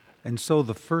And so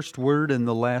the first word and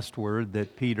the last word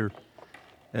that Peter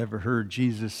ever heard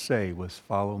Jesus say was,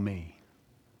 "Follow me."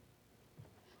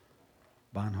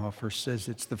 Bonhoeffer says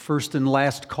it's the first and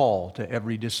last call to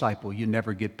every disciple. You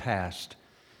never get past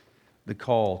the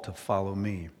call to follow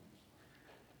me.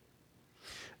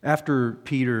 After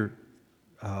Peter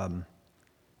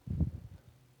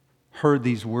heard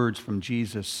these words from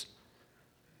Jesus,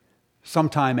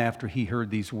 sometime after he heard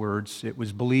these words, it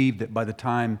was believed that by the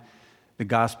time the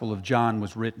Gospel of John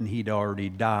was written, he'd already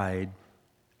died,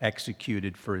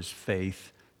 executed for his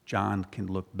faith. John can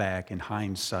look back in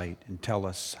hindsight and tell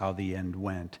us how the end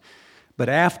went. But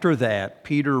after that,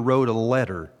 Peter wrote a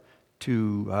letter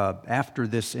after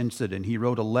this incident, he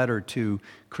wrote a letter to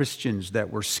Christians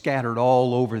that were scattered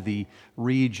all over the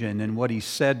region. And what he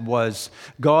said was,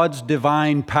 God's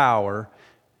divine power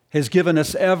has given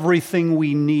us everything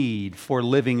we need for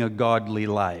living a godly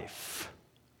life.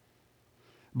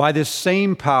 By this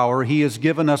same power, he has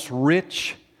given us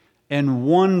rich and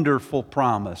wonderful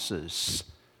promises,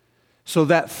 so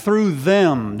that through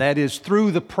them, that is, through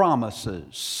the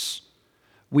promises,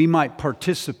 we might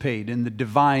participate in the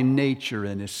divine nature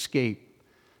and escape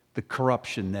the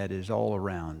corruption that is all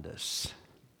around us.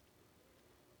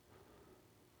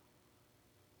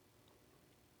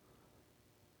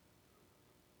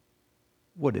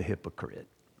 What a hypocrite.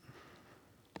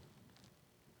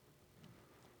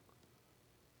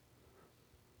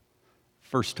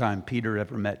 First time Peter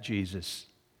ever met Jesus,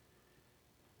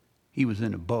 he was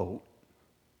in a boat.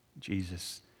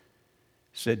 Jesus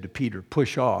said to Peter,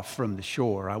 "Push off from the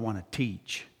shore. I want to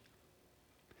teach."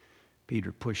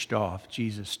 Peter pushed off.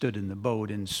 Jesus stood in the boat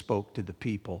and spoke to the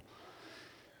people.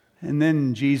 And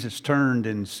then Jesus turned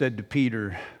and said to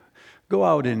Peter, "Go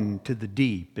out into the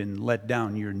deep and let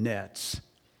down your nets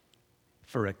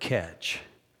for a catch."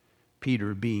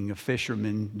 Peter, being a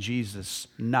fisherman, Jesus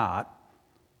not,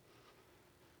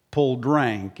 pulled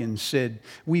rank and said,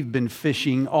 "We've been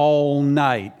fishing all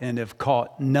night and have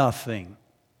caught nothing.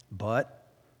 But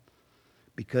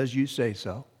because you say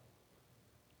so,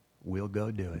 we'll go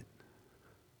do it."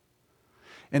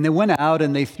 And they went out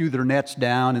and they threw their nets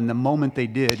down, and the moment they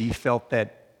did, he felt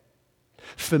that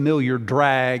familiar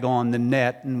drag on the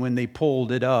net, and when they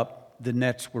pulled it up, the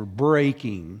nets were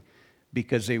breaking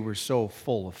because they were so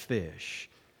full of fish.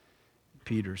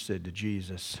 Peter said to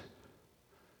Jesus,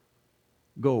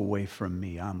 "Go away from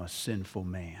me, I'm a sinful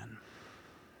man."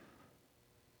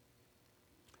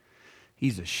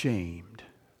 He's ashamed.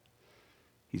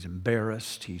 He's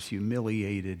embarrassed. He's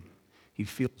humiliated. He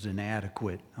feels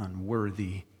inadequate,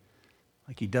 unworthy,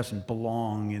 like he doesn't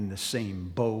belong in the same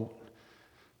boat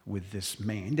with this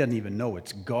man. He doesn't even know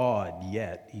it's God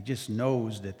yet. He just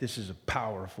knows that this is a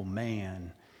powerful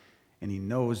man, and he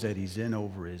knows that he's in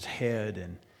over his head,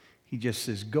 and he just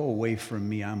says, "Go away from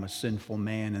me, I'm a sinful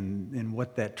man." And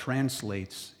what that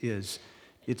translates is,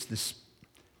 it's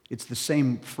the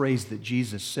same phrase that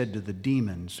Jesus said to the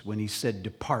demons when he said,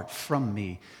 "Depart from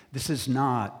me." This is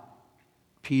not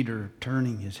Peter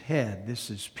turning his head.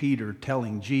 This is Peter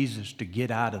telling Jesus to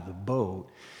get out of the boat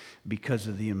because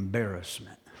of the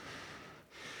embarrassment.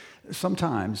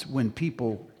 Sometimes when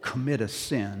people commit a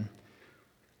sin,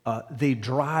 they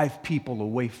drive people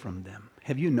away from them.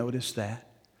 Have you noticed that?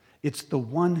 It's the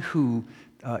one who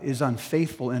is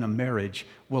unfaithful in a marriage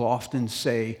will often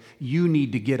say, "You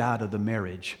need to get out of the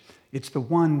marriage." It's the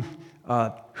one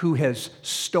who has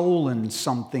stolen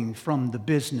something from the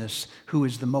business who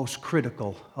is the most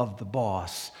critical of the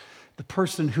boss. The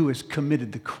person who has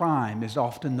committed the crime is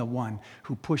often the one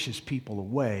who pushes people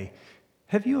away.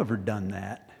 Have you ever done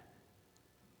that?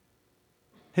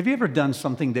 Have you ever done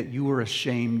something that you were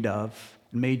ashamed of,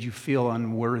 made you feel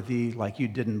unworthy, like you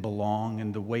didn't belong,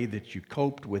 and the way that you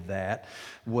coped with that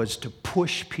was to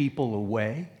push people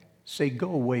away? Say,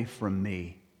 "Go away from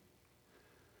me."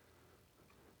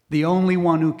 The only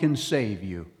one who can save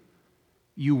you,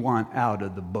 you want out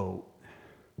of the boat.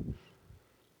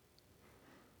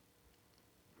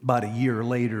 About a year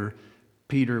later,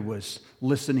 Peter was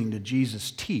listening to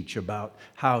Jesus teach about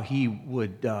how he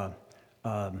would,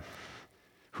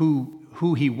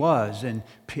 who he was, and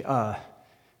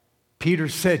Peter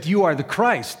said, "You are the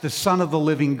Christ, the Son of the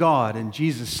living God." And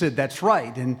Jesus said, "That's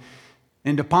right.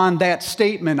 And upon that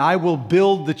statement, I will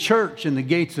build the church, and the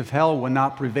gates of hell will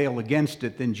not prevail against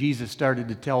it." Then Jesus started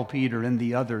to tell Peter and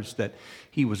the others that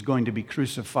he was going to be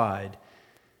crucified.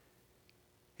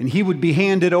 And he would be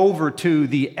handed over to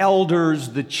the elders,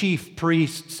 the chief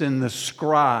priests, and the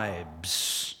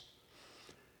scribes.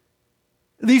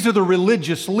 These are the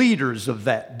religious leaders of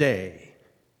that day.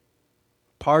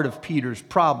 Part of Peter's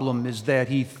problem is that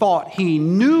he thought he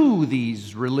knew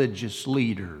these religious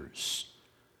leaders.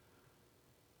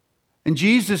 And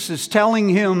Jesus is telling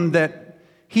him that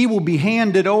he will be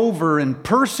handed over and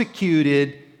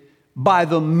persecuted by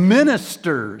the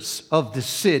ministers of the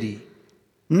city,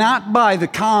 not by the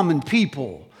common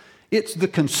people. It's the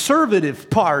conservative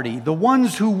party, the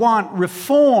ones who want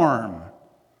reform.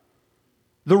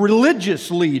 The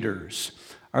religious leaders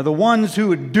are the ones who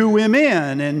would do him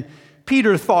in. And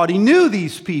Peter thought he knew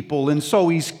these people, and so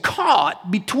he's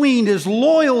caught between his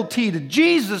loyalty to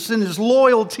Jesus and his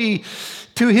loyalty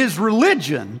to his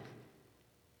religion.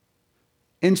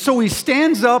 And so he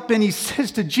stands up and he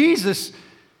says to Jesus,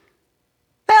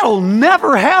 "That'll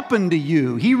never happen to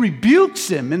you." He rebukes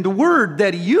him, and the word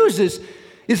that he uses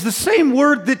is the same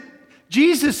word that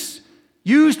Jesus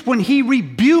used when he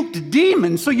rebuked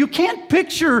demons. So you can't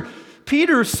picture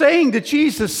Peter saying to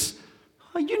Jesus,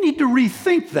 "Oh, you need to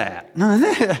rethink that." No,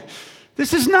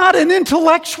 this is not an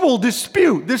intellectual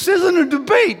dispute. This isn't a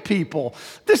debate, people.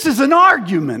 This is an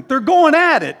argument. They're going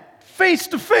at it face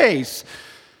to face.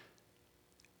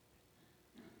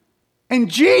 And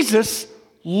Jesus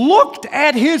looked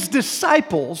at his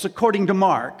disciples, according to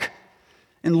Mark,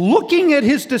 and looking at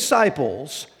his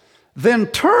disciples, then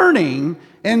turning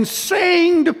and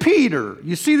saying to Peter,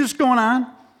 you see this going on?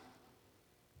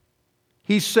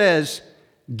 He says,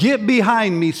 "Get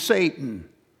behind me, Satan."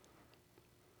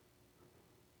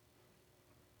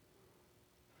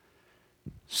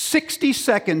 "60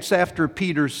 seconds after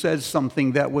Peter says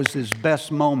something that was his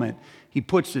best moment, he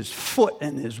puts his foot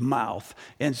in his mouth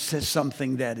and says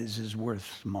something that is his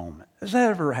worst moment. Has that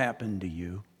ever happened to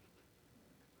you?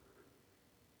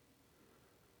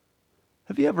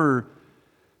 Have you ever,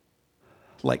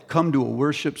 come to a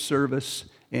worship service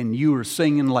and you were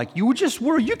singing like you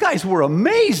guys were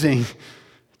amazing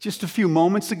just a few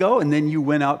moments ago, and then you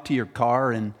went out to your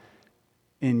car and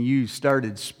you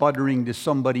started sputtering to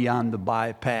somebody on the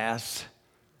bypass?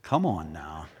 Come on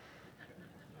now.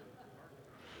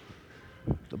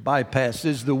 The bypass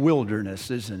is the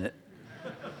wilderness, isn't it?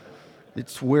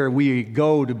 It's where we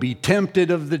go to be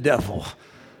tempted of the devil.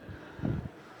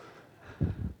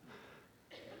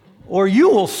 Or you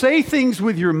will say things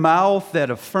with your mouth that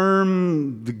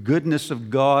affirm the goodness of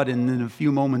God, and then a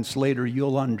few moments later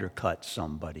you'll undercut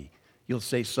somebody. You'll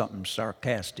say something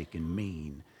sarcastic and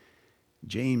mean.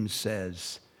 James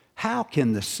says, how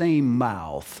can the same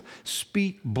mouth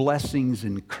speak blessings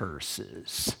and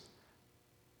curses?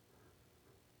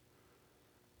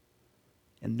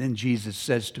 And then Jesus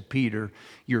says to Peter,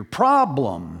 your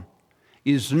problem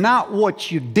is not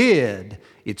what you did,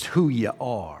 it's who you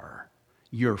are.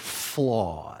 You're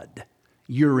flawed.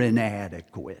 You're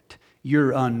inadequate.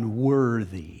 You're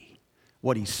unworthy.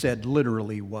 What he said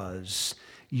literally was,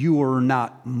 you are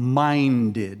not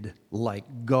minded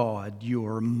like God. You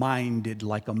are minded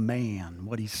like a man.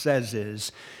 What he says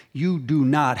is, you do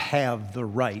not have the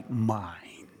right mind.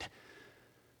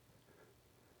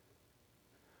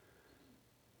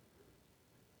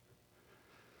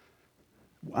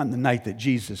 On the night that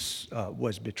Jesus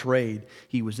was betrayed,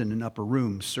 he was in an upper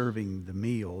room serving the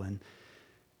meal, and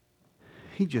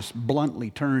he just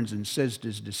bluntly turns and says to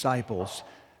his disciples,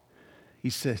 he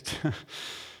said,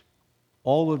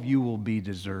 all of you will be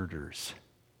deserters.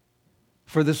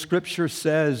 For the scripture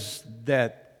says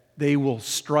that they will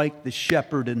strike the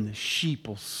shepherd and the sheep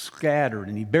will scatter.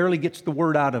 And he barely gets the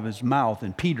word out of his mouth,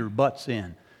 and Peter butts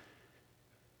in.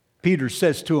 Peter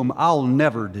says to him, I'll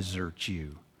never desert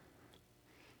you.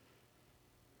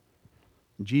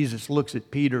 Jesus looks at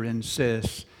Peter and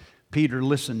says, Peter,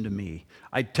 listen to me.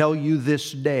 I tell you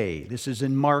this day, this is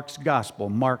in Mark's gospel,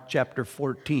 Mark chapter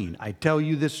 14. I tell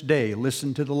you this day,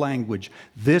 listen to the language,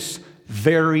 this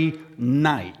very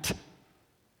night,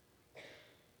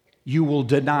 you will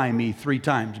deny me 3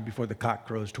 times before the cock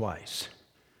crows twice.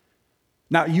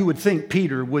 Now, you would think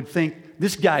Peter would think,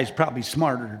 this guy's probably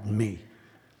smarter than me.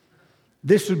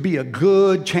 This would be a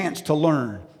good chance to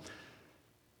learn.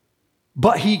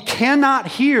 But he cannot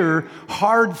hear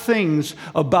hard things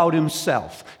about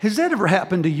himself. Has that ever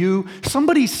happened to you?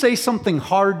 Somebody say something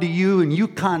hard to you and you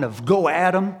kind of go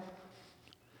at them?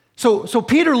 So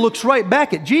Peter looks right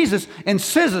back at Jesus and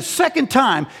says a second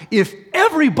time, if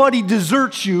everybody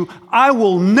deserts you, I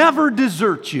will never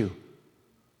desert you.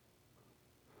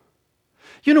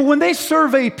 You know, when they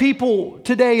survey people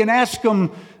today and ask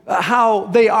them how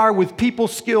they are with people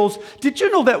skills, did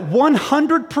you know that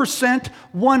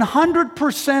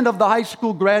 100% of the high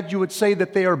school graduates say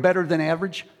that they are better than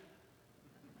average?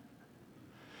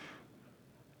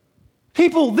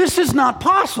 People, this is not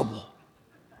possible.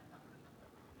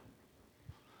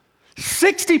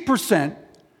 60%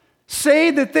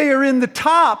 say that they are in the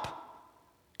top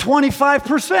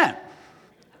 25%.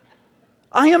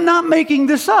 I am not making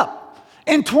this up.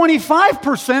 And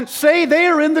 25% say they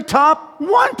are in the top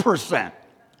 1%.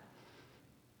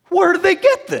 Where do they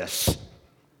get this?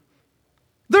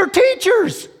 They're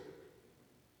teachers.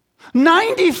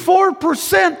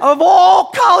 94% of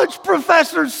all college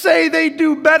professors say they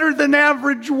do better than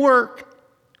average work.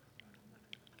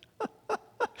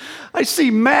 I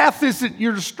see math isn't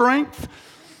your strength.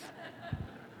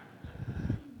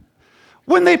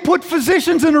 When they put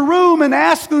physicians in a room and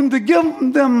ask them to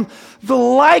give them the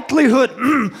likelihood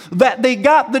that they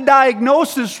got the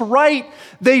diagnosis right,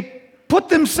 they put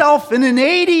themselves in an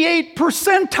 88th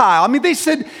percentile. I mean, they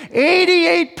said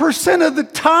 88% of the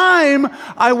time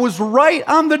I was right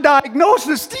on the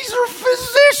diagnosis. These are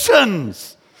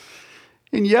physicians.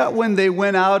 And yet when they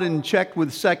went out and checked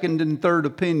with second and third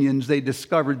opinions, they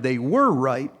discovered they were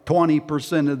right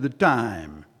 20% of the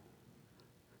time.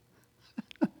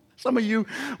 Some of you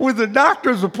with a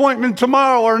doctor's appointment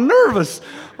tomorrow are nervous,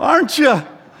 aren't you?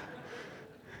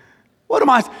 What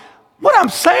I'm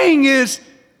saying is,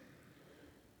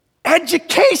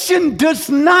 education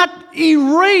does not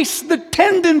erase the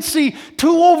tendency to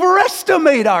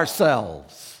overestimate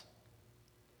ourselves.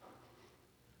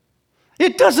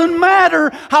 It doesn't matter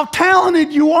how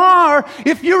talented you are.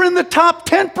 If you're in the top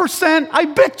 10%, I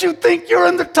bet you think you're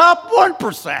in the top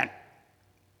 1%.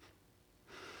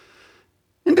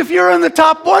 And if you're in the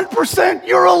top 1%,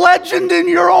 you're a legend in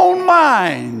your own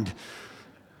mind.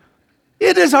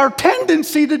 It is our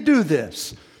tendency to do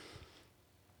this.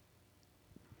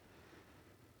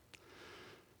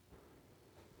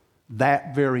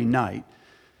 That very night,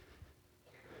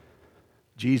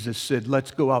 Jesus said,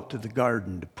 let's go out to the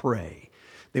garden to pray.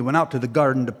 They went out to the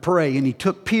garden to pray, and he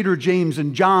took Peter, James,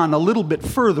 and John a little bit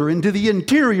further into the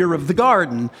interior of the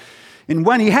garden. And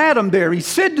when he had them there, he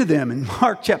said to them in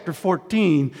Mark chapter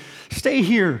 14, stay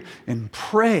here and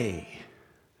pray.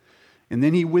 And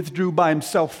then he withdrew by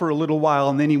himself for a little while,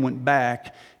 and then he went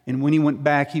back. And when he went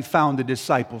back, he found the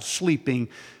disciples sleeping.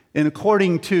 And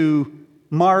according to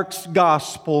Mark's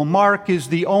gospel, Mark is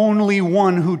the only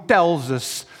one who tells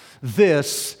us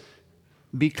this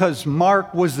because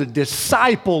Mark was a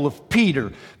disciple of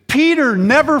Peter. Peter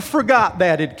never forgot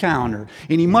that encounter,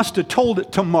 and he must have told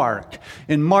it to Mark.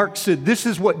 And Mark said, this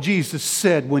is what Jesus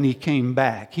said when he came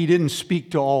back. He didn't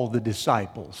speak to all the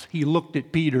disciples. He looked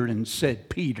at Peter and said,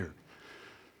 Peter,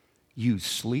 you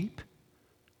sleep?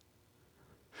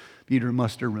 Peter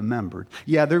must have remembered.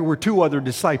 Yeah, there were two other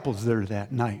disciples there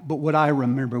that night, but what I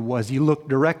remember was he looked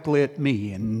directly at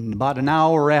me, and about an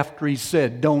hour after he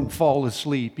said, don't fall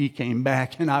asleep, he came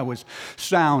back and I was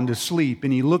sound asleep,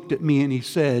 and he looked at me and he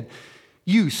said,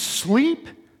 you sleep?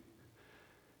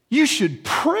 You should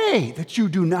pray that you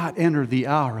do not enter the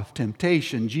hour of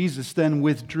temptation. Jesus then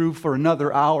withdrew for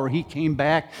another hour. He came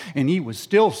back and he was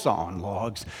still sawing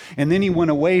logs. And then he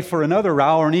went away for another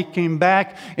hour and he came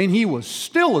back and he was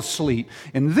still asleep.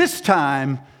 And this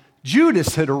time,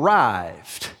 Judas had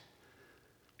arrived.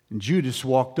 And Judas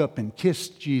walked up and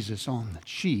kissed Jesus on the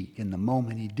cheek. And the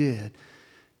moment he did,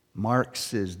 Mark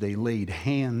says they laid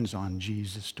hands on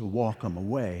Jesus to walk him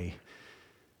away.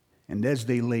 And as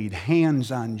they laid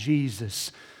hands on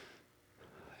Jesus,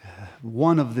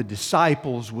 one of the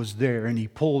disciples was there, and he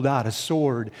pulled out a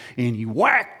sword, and he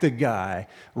whacked the guy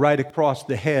right across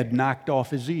the head, knocked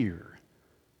off his ear.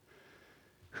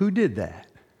 Who did that?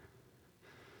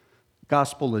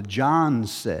 Gospel of John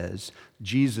says,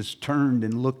 Jesus turned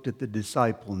and looked at the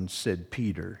disciple and said,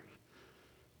 Peter,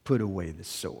 put away the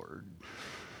sword.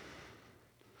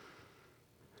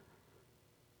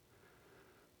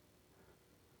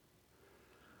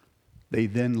 They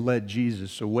then led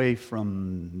Jesus away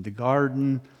from the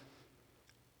garden,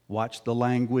 watch the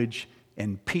language,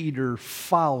 and Peter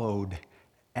followed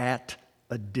at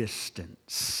a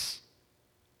distance.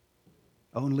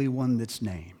 Only one that's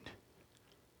named.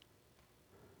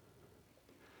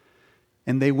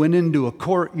 And they went into a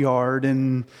courtyard,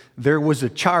 and there was a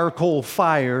charcoal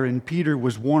fire, and Peter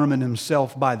was warming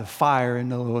himself by the fire,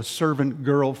 and a servant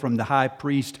girl from the high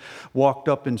priest walked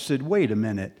up and said, wait a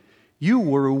minute. You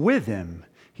were with him.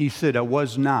 He said, I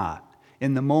was not.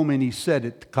 And the moment he said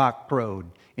it, the cock crowed,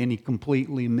 and he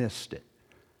completely missed it.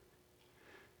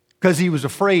 Because he was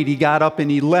afraid, he got up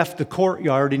and he left the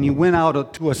courtyard and he went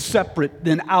out to a separate,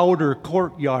 an outer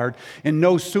courtyard. And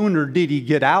no sooner did he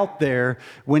get out there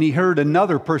when he heard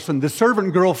another person. The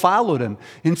servant girl followed him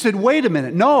and said, wait a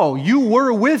minute, no, you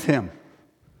were with him.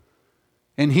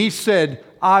 And he said,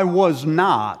 I was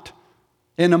not.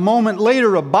 And a moment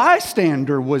later, a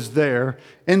bystander was there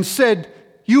and said,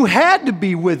 You had to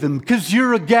be with him because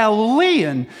you're a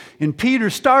Galilean. And Peter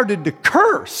started to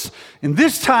curse. And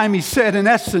this time he said, in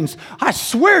essence, I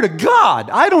swear to God,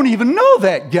 I don't even know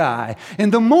that guy.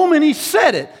 And the moment he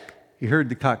said it, he heard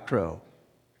the cock crow.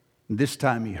 And this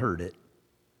time he heard it.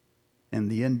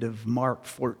 And the end of Mark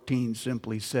 14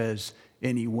 simply says,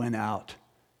 and he went out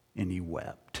and he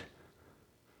wept.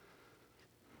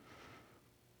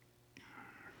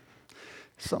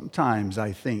 Sometimes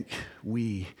I think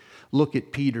we look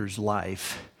at Peter's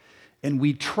life and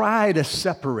we try to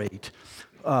separate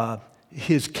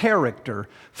his character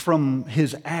from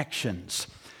his actions.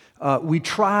 We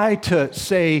try to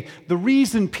say the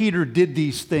reason Peter did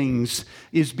these things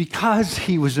is because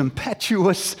he was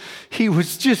impetuous. He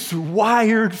was just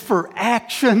wired for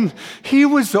action. He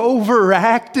was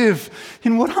overactive.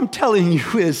 And what I'm telling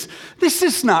you is, this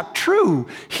is not true.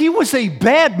 He was a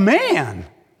bad man.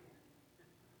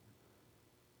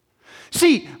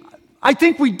 See, I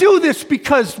think we do this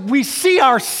because we see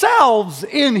ourselves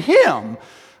in him.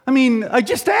 I mean, I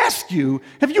just ask you,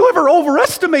 have you ever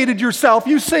overestimated yourself?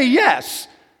 You say yes.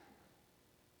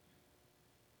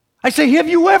 I say, have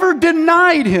you ever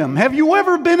denied him? Have you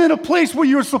ever been in a place where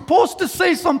you're supposed to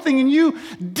say something and you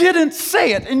didn't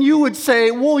say it? And you would say,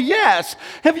 well, yes.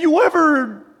 Have you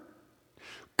ever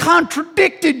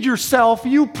contradicted yourself?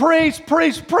 You praise,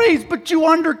 but you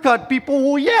undercut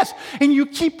people. Well, yes. And you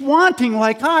keep wanting,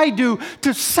 like I do,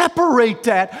 to separate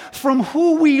that from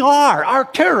who we are, our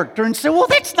character, and say, well,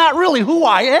 that's not really who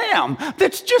I am.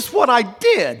 That's just what I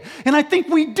did. And I think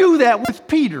we do that with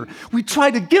Peter. We try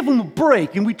to give him a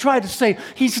break, and we try to say,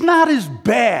 he's not as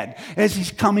bad as he's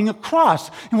coming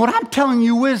across. And what I'm telling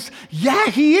you is, yeah,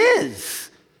 he is.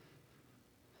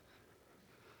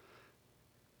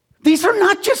 These are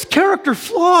not just character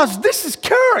flaws. This is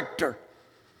character.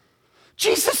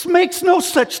 Jesus makes no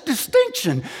such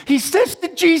distinction. He says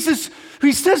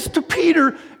to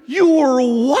Peter, you are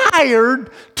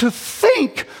wired to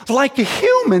think like a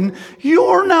human. You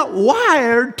are not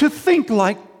wired to think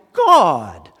like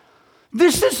God.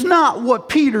 This is not what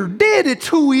Peter did. It's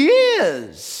who he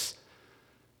is.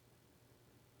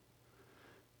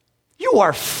 You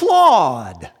are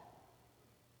flawed.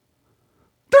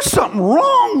 There's something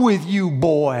wrong with you,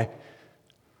 boy.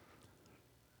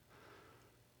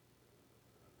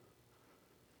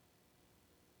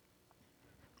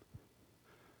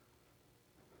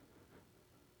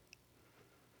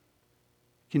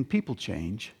 Can people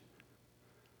change?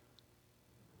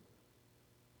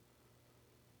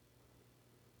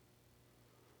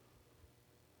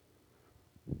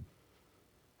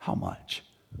 How much?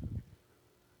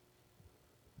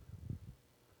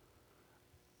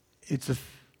 It's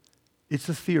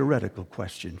a theoretical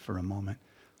question for a moment.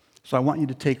 So I want you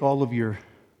to take all of your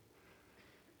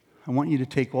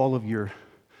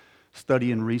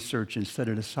study and research and set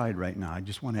it aside right now. I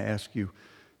just want to ask you,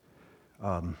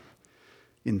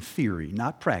 in theory,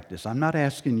 not practice. I'm not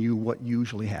asking you what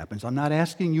usually happens. I'm not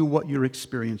asking you what your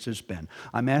experience has been.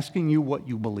 I'm asking you what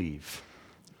you believe.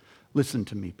 Listen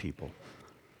to me, people.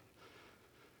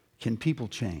 Can people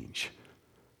change?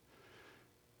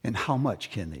 And how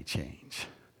much can they change?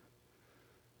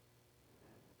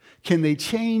 Can they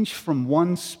change from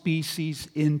one species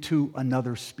into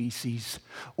another species?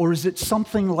 Or is it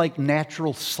something like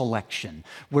natural selection,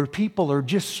 where people are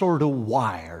just sort of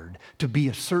wired to be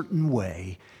a certain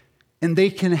way, and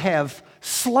they can have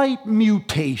slight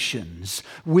mutations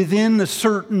within a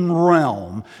certain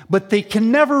realm, but they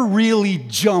can never really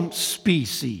jump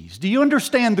species? Do you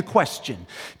understand the question?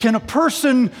 Can a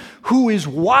person who is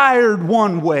wired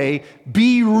one way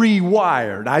be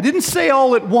rewired? I didn't say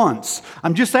all at once.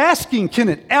 I'm just asking, can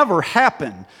it ever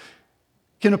happen?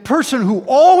 Can a person who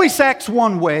always acts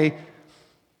one way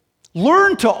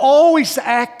learn to always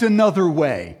act another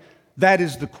way? That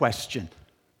is the question.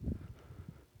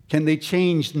 Can they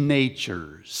change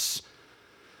natures?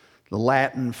 The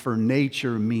Latin for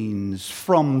nature means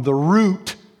from the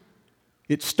root.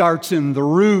 It starts in the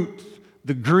root.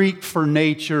 The Greek for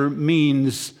nature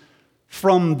means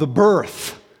from the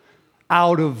birth,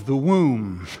 out of the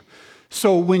womb.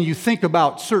 So when you think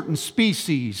about certain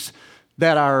species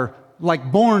that are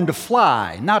like born to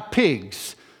fly, not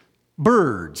pigs,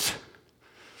 birds,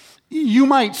 you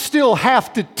might still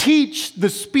have to teach the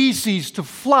species to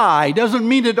fly. Doesn't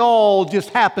mean it all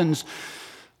just happens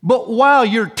But while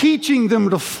you're teaching them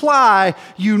to fly,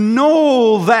 you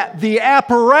know that the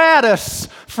apparatus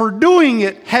for doing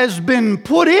it has been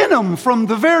put in them from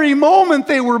the very moment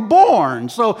they were born.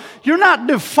 So you're not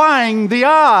defying the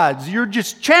odds. You're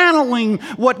just channeling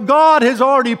what God has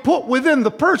already put within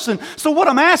the person. So what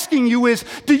I'm asking you is,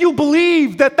 do you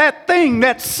believe that that thing,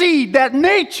 that seed, that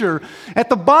nature at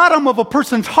the bottom of a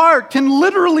person's heart can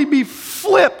literally be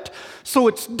flipped so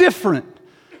it's different?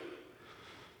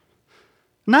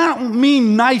 And I don't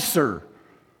mean nicer.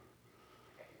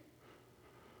 I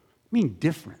mean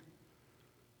different.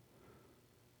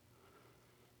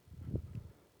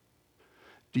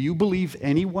 Do you believe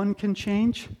anyone can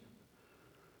change?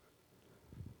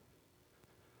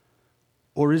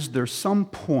 Or is there some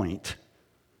point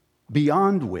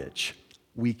beyond which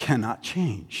we cannot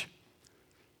change?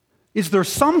 Is there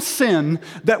some sin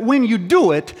that when you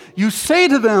do it, you say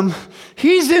to them,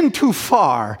 he's in too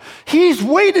far. He's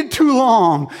waited too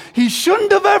long. He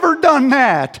shouldn't have ever done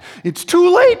that. It's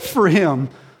too late for him.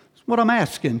 That's what I'm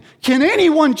asking. Can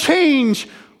anyone change?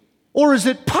 Or is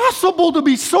it possible to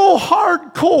be so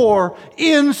hardcore,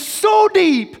 in so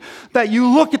deep, that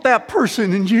you look at that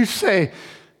person and you say,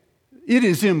 it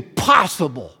is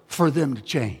impossible for them to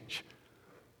change?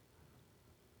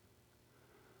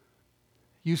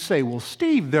 You say, well,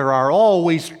 Steve, there are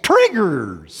always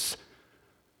triggers.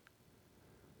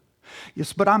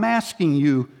 Yes, but I'm asking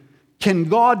you, can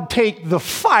God take the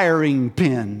firing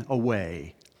pin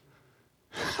away?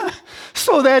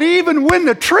 So that even when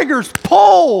the trigger's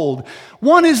pulled,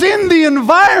 one is in the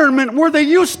environment where they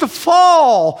used to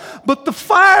fall, but the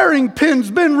firing pin's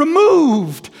been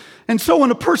removed. And so when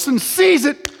a person sees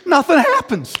it, nothing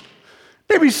happens.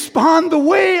 They respond the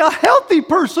way a healthy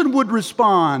person would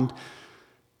respond,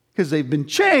 because they've been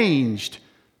changed.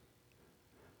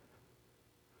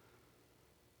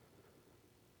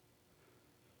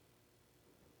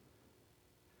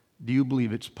 Do you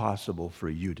believe it's possible for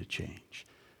you to change?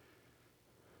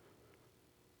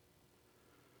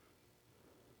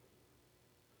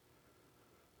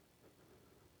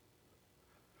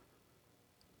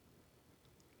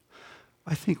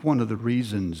 I think one of the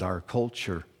reasons our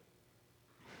culture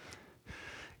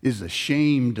is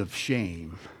ashamed of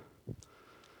shame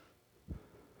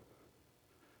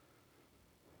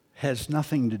has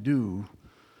nothing to do,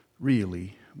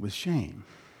 really, with shame.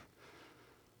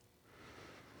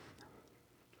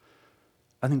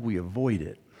 I think we avoid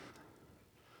it.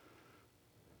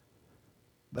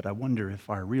 But I wonder if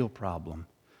our real problem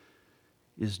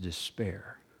is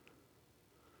despair.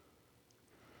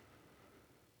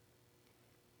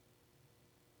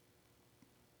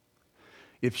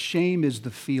 If shame is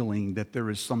the feeling that there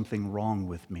is something wrong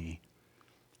with me,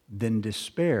 then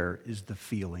despair is the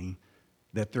feeling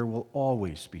that there will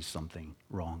always be something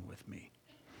wrong with me.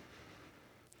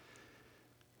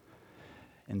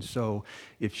 And so,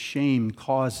 if shame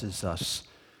causes us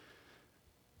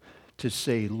to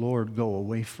say, Lord, go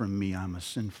away from me, I'm a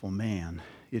sinful man,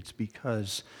 it's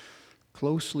because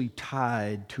closely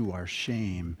tied to our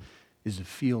shame is a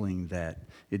feeling that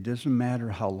it doesn't matter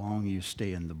how long you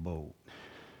stay in the boat,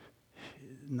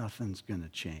 nothing's going to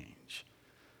change.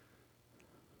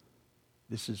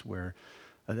 This is where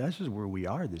we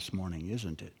are this morning,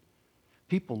 isn't it?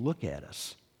 People look at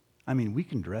us. I mean, we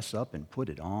can dress up and put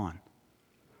it on.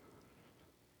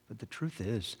 But the truth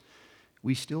is,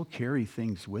 we still carry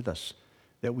things with us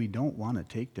that we don't want to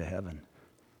take to heaven.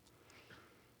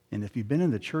 And if you've been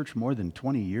in the church more than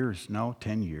 20 years, no,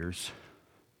 10 years,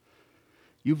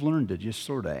 you've learned to just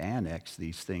sort of annex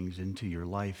these things into your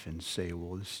life and say,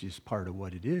 well, this is just part of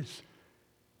what it is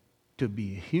to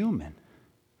be a human.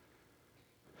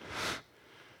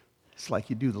 It's like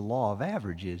you do the law of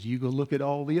averages. You go look at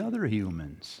all the other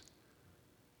humans.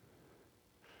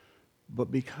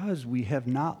 But because we have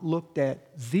not looked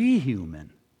at the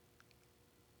human,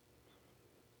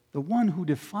 the one who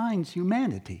defines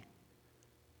humanity,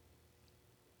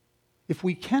 if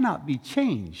we cannot be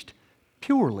changed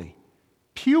purely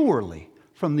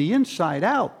from the inside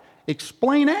out,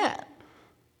 explain that.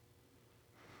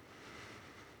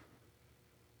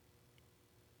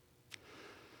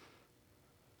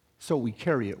 So we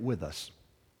carry it with us.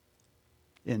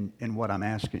 And what I'm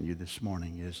asking you this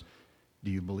morning is, do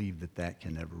you believe that that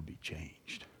can ever be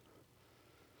changed?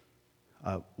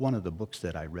 One of the books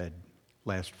that I read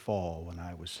last fall when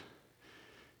I was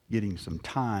getting some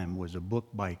time was a book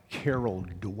by Carol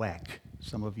Dweck.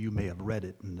 Some of you may have read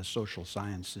it in the social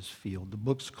sciences field. The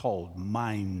book's called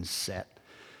Mindset.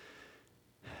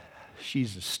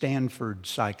 She's a Stanford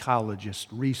psychologist,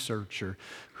 researcher,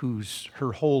 who's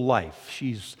her whole life,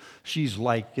 she's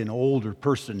like an older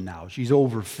person now. She's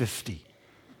over 50.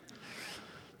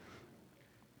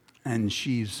 And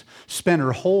she's spent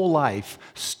her whole life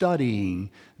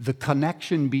studying the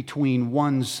connection between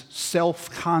one's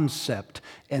self-concept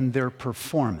and their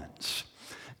performance.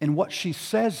 And what she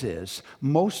says is,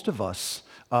 most of us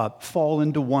fall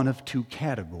into one of two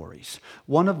categories.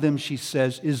 One of them, she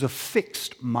says, is a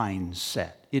fixed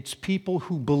mindset. It's people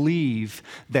who believe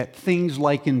that things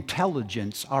like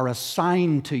intelligence are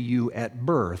assigned to you at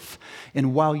birth,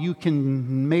 and while you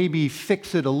can maybe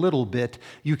fix it a little bit,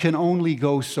 you can only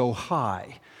go so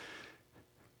high.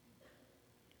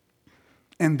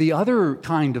 And the other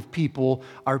kind of people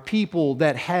are people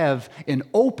that have an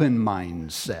open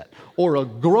mindset or a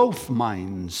growth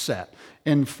mindset.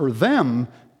 And for them,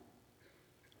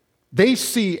 they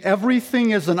see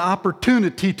everything as an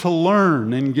opportunity to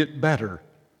learn and get better.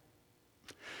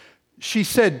 She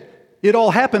said it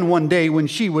all happened one day when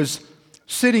she was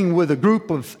sitting with a group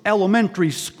of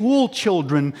elementary school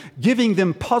children, giving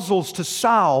them puzzles to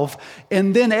solve,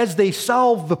 and then as they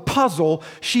solved the puzzle,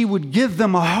 she would give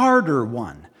them a harder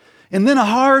one, and then a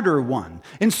harder one.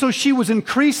 And so she was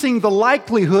increasing the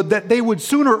likelihood that they would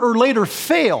sooner or later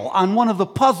fail on one of the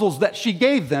puzzles that she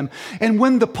gave them. And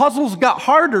when the puzzles got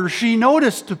harder, she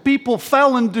noticed the people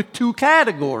fell into two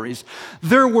categories.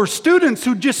 There were students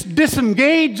who just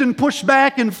disengaged and pushed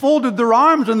back and folded their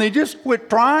arms and they just quit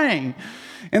trying.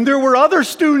 And there were other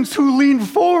students who leaned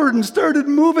forward and started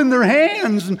moving their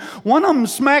hands. And one of them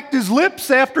smacked his lips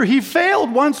after he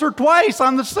failed once or twice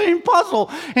on the same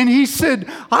puzzle. And he said,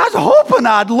 I was hoping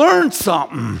I'd learn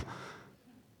something.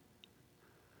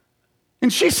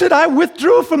 And she said, I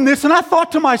withdrew from this and I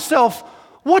thought to myself,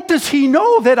 what does he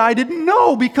know that I didn't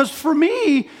know? Because for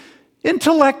me,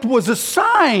 intellect was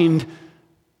assigned.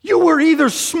 You were either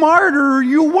smarter or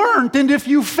you weren't. And if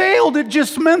you failed, it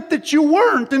just meant that you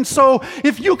weren't. And so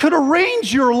if you could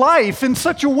arrange your life in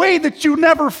such a way that you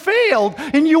never failed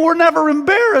and you were never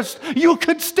embarrassed, you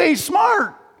could stay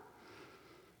smart.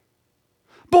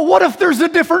 But what if there's a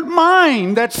different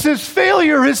mind that says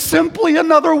failure is simply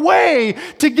another way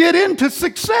to get into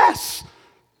success?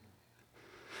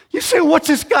 You say, what's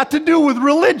this got to do with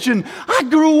religion? I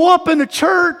grew up in a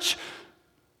church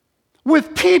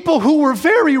with people who were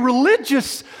very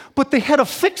religious, but they had a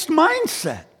fixed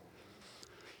mindset.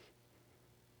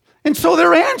 And so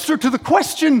their answer to the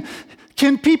question,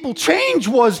 can people change,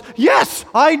 was, yes,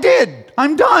 I did.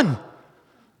 I'm done.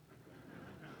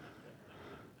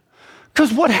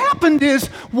 Because what happened is,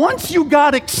 once you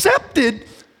got accepted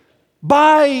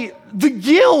by the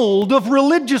guild of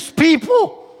religious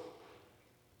people,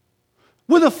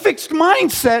 with a fixed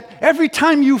mindset, every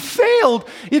time you failed,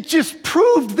 it just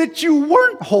proved that you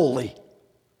weren't holy.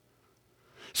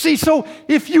 See, so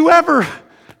if you ever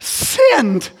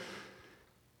sinned,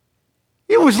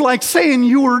 it was like saying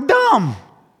you were dumb.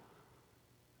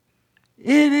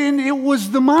 It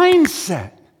was the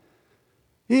mindset.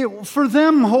 For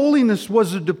them, holiness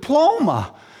was a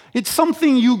diploma. It's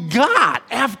something you got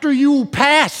after you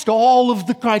passed all of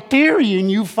the criteria and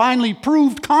you finally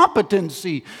proved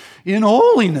competency in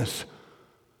holiness.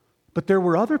 But there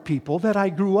were other people that I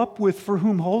grew up with for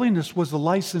whom holiness was a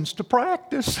license to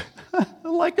practice,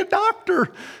 like a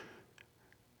doctor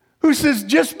who says,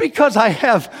 just because I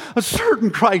have a certain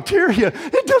criteria,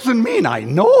 it doesn't mean I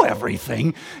know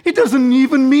everything. It doesn't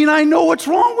even mean I know what's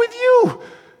wrong with you.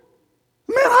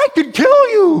 Man, I could kill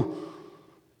you.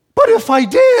 But if I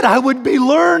did, I would be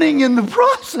learning in the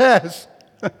process.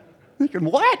 Thinking,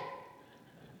 what?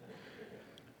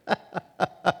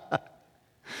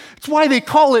 It's why they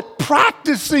call it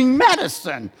practicing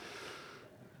medicine.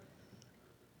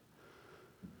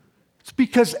 It's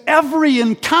because every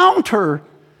encounter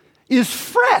is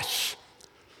fresh.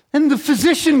 And the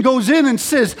physician goes in and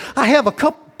says, I have a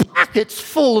couple pockets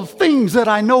full of things that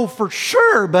I know for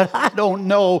sure, but I don't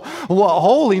know what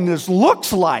holiness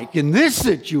looks like in this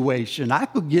situation. I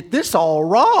could get this all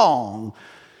wrong.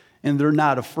 And they're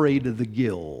not afraid of the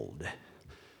guild.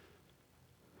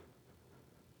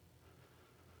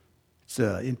 It's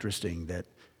interesting that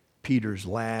Peter's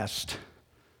last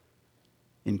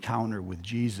encounter with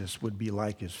Jesus would be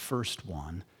like his first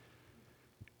one.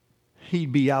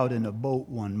 He'd be out in a boat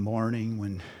one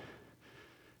morning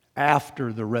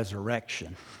after the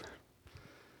resurrection,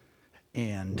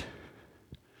 and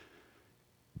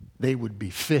they would be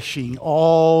fishing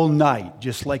all night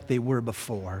just like they were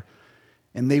before,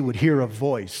 and they would hear a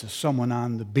voice of someone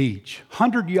on the beach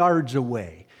 100 yards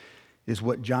away, is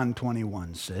what John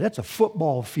 21 said. That's a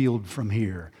football field from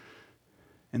here.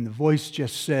 And the voice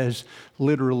just says,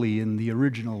 literally in the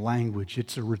original language,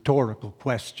 it's a rhetorical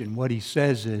question. What he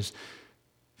says is,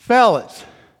 fellas,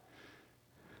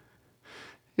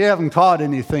 you haven't caught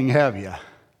anything, have you?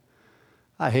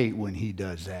 I hate when he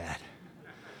does that.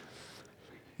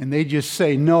 And they just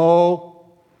say, no.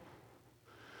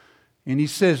 And he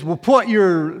says, well, put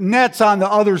your nets on the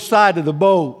other side of the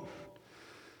boat.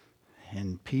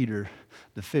 And Peter,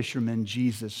 the fisherman,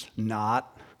 Jesus,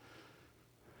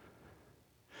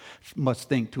 must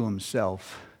think to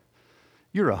himself,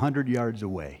 you're 100 yards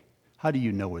away. How do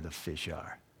you know where the fish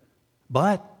are?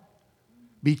 But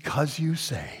because you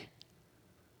say,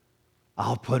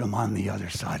 I'll put them on the other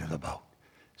side of the boat.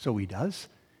 So he does.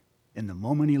 And the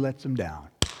moment he lets them down,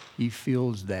 he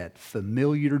feels that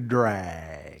familiar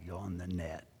drag on the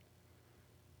net.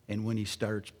 And when he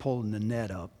starts pulling the net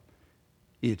up,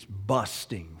 it's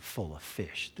busting full of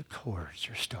fish. The cords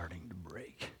are starting to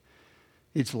break.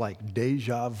 It's like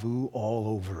deja vu all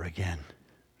over again.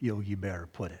 Yogi Berra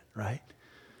put it, right?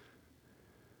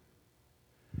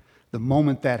 The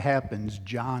moment that happens,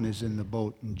 John is in the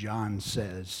boat and John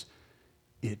says,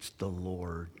 it's the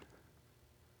Lord.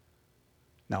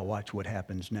 Now watch what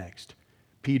happens next.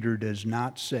 Peter does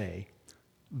not say,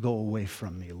 go away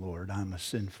from me, Lord, I'm a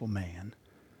sinful man.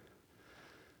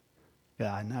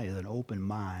 God, now he has an open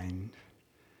mind.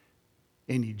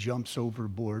 And he jumps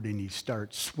overboard and he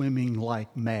starts swimming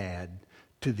like mad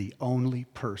to the only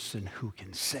person who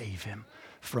can save him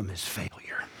from his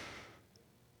failure.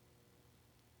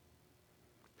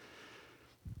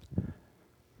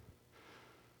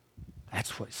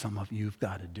 That's what some of you have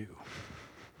got to do.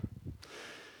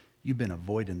 You've been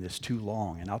avoiding this too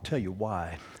long, and I'll tell you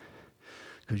why.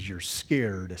 Because you're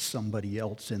scared of somebody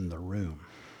else in the room.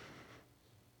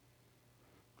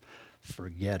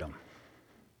 Forget them.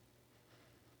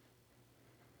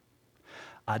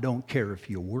 I don't care if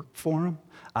you work for them.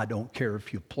 I don't care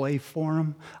if you play for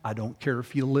them. I don't care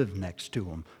if you live next to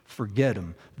them. Forget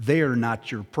them. They're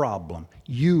not your problem.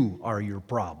 You are your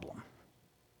problem.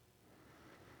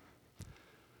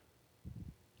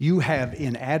 You have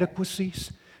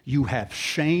inadequacies. You have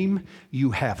shame.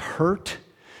 You have hurt.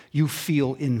 You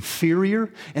feel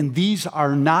inferior. And these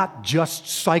are not just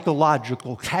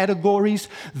psychological categories.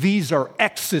 These are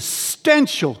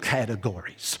existential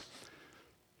categories.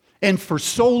 And for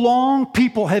so long,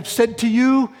 people have said to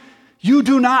you, you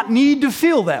do not need to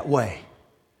feel that way.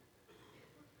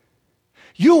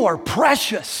 You are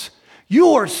precious. You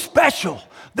are special.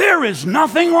 There is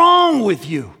nothing wrong with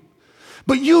you.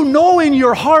 But you know in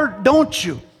your heart, don't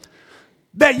you,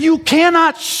 that you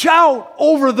cannot shout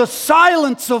over the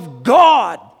silence of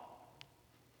God.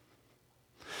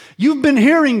 You've been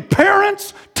hearing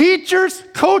parents, teachers,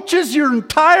 coaches your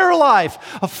entire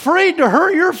life, afraid to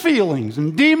hurt your feelings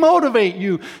and demotivate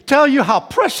you, tell you how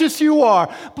precious you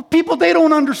are. But people, they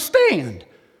don't understand.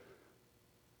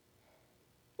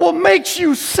 What makes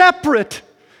you separate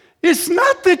is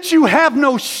not that you have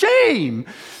no shame.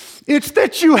 It's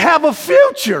that you have a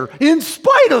future in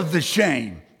spite of the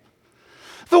shame.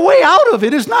 The way out of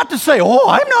it is not to say, oh,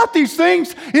 I'm not these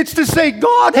things. It's to say,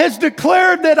 God has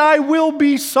declared that I will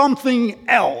be something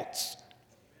else.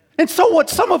 And so what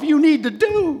some of you need to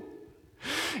do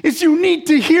is you need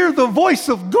to hear the voice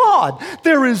of God.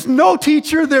 There is no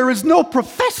teacher, there is no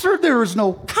professor, there is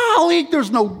no colleague,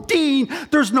 there's no dean,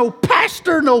 there's no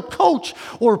pastor, no coach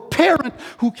or parent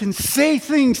who can say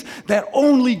things that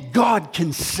only God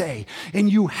can say.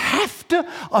 And you have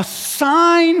to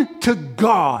assign to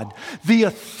God the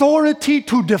authority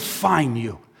to define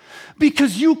you.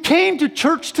 Because you came to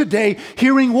church today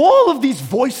hearing all of these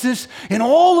voices and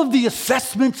all of the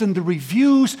assessments and the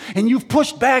reviews, and you've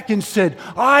pushed back and said,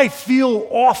 I feel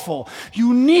awful.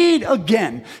 You need,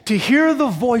 again, to hear the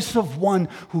voice of one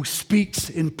who speaks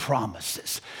in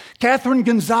promises. Catherine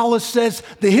Gonzalez says,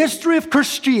 the history of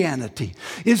Christianity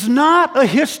is not a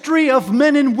history of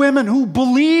men and women who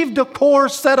believed a core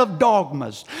set of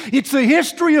dogmas. It's a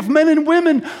history of men and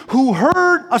women who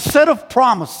heard a set of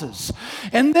promises,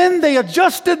 and then they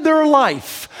adjusted their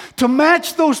life to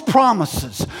match those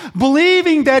promises,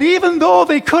 believing that even though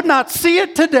they could not see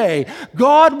it today,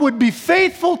 God would be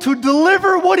faithful to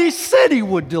deliver what He said He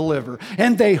would deliver.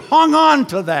 And they hung on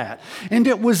to that. And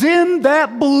it was in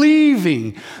that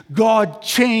believing God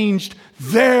changed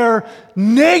their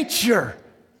nature.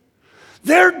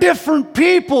 They're different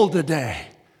people today.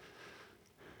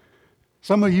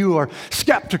 Some of you are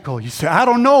skeptical. You say, I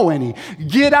don't know any.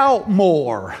 Get out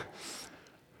more.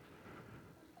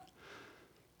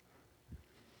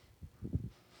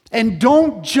 And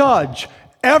don't judge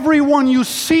everyone you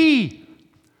see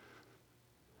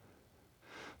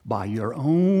by your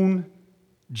own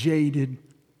jaded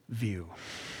view.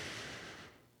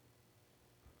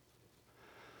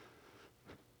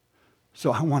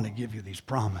 So I want to give you these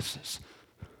promises.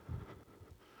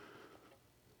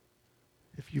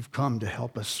 If you've come to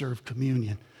help us serve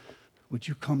communion, would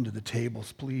you come to the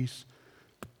tables, please?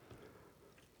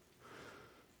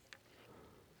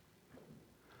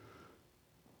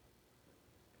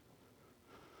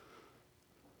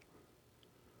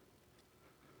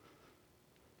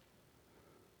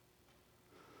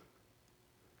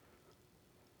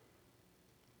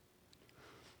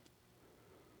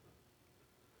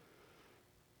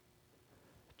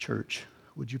 Church,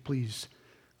 would you please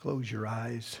close your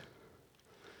eyes?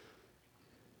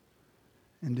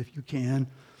 And if you can,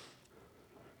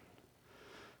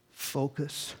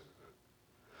 focus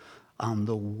on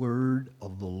the word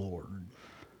of the Lord.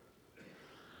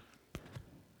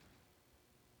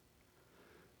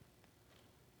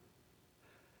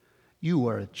 You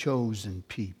are a chosen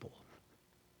people,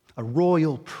 a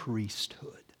royal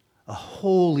priesthood, a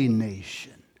holy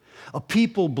nation, a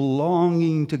people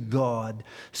belonging to God,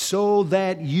 so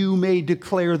that you may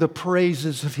declare the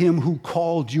praises of Him who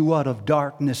called you out of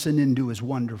darkness and into His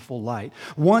wonderful light.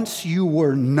 Once you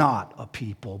were not a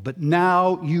people, but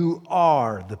now you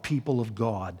are the people of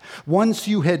God. Once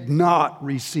you had not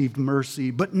received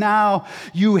mercy, but now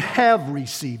you have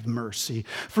received mercy.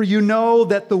 For you know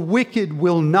that the wicked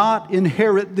will not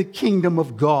inherit the kingdom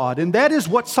of God. And that is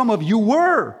what some of you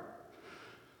were.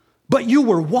 But you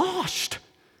were washed.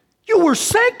 You were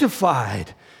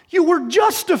sanctified. You were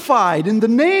justified in the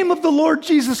name of the Lord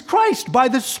Jesus Christ by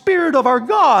the Spirit of our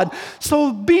God.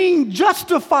 So being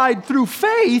justified through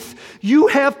faith, you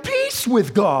have peace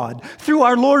with God through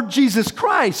our Lord Jesus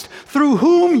Christ, through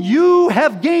whom you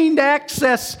have gained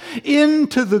access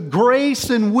into the grace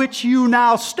in which you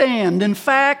now stand. In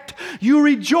fact, you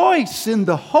rejoice in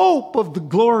the hope of the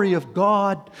glory of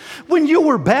God. When you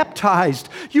were baptized,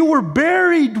 you were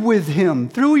buried with Him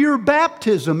through your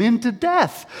baptism into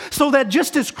death, so that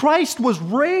just as Christ was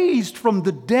raised from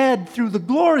the dead through the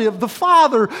glory of the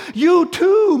Father, you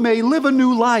too may live a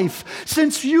new life.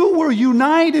 Since you were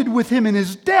united with Him in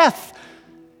His death,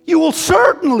 you will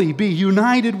certainly be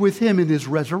united with Him in His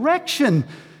resurrection.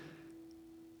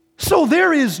 So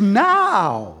there is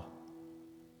now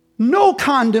no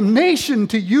condemnation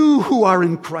to you who are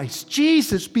in Christ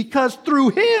Jesus, because through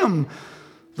Him,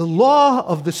 the law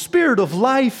of the Spirit of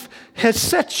life has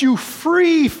set you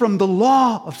free from the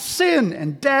law of sin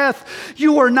and death.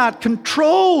 You are not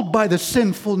controlled by the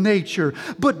sinful nature,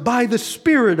 but by the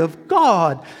Spirit of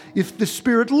God, if the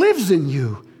Spirit lives in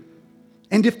you.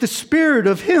 And if the Spirit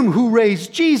of Him who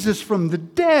raised Jesus from the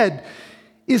dead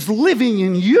is living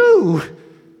in you,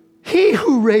 He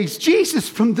who raised Jesus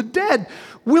from the dead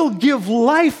will give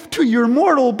life to your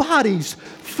mortal bodies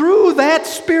through that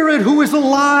Spirit who is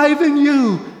alive in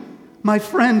you. My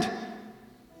friend,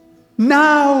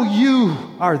 now you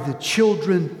are the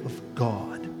children of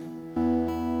God.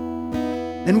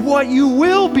 And what you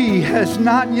will be has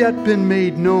not yet been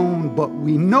made known, but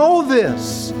we know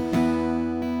this,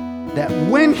 that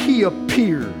when He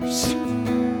appears,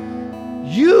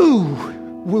 you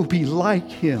will be like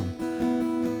Him,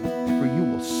 for you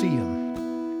will see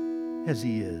Him as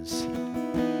He is.